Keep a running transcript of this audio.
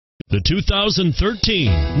The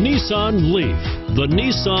 2013 Nissan Leaf. The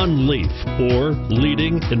Nissan Leaf, or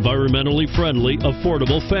leading, environmentally friendly,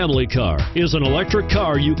 affordable family car, is an electric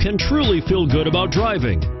car you can truly feel good about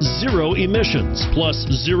driving. Zero emissions plus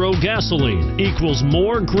zero gasoline equals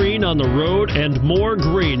more green on the road and more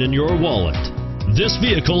green in your wallet. This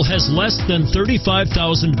vehicle has less than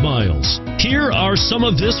 35,000 miles. Here are some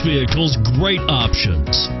of this vehicle's great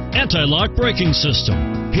options: anti-lock braking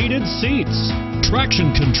system, heated seats,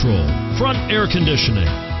 traction control, front air conditioning,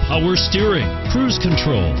 power steering, cruise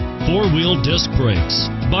control, four-wheel disc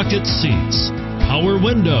brakes, bucket seats, power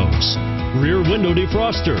windows, rear window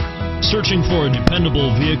defroster. Searching for a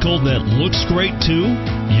dependable vehicle that looks great too?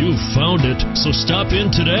 You've found it, so stop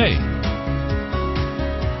in today.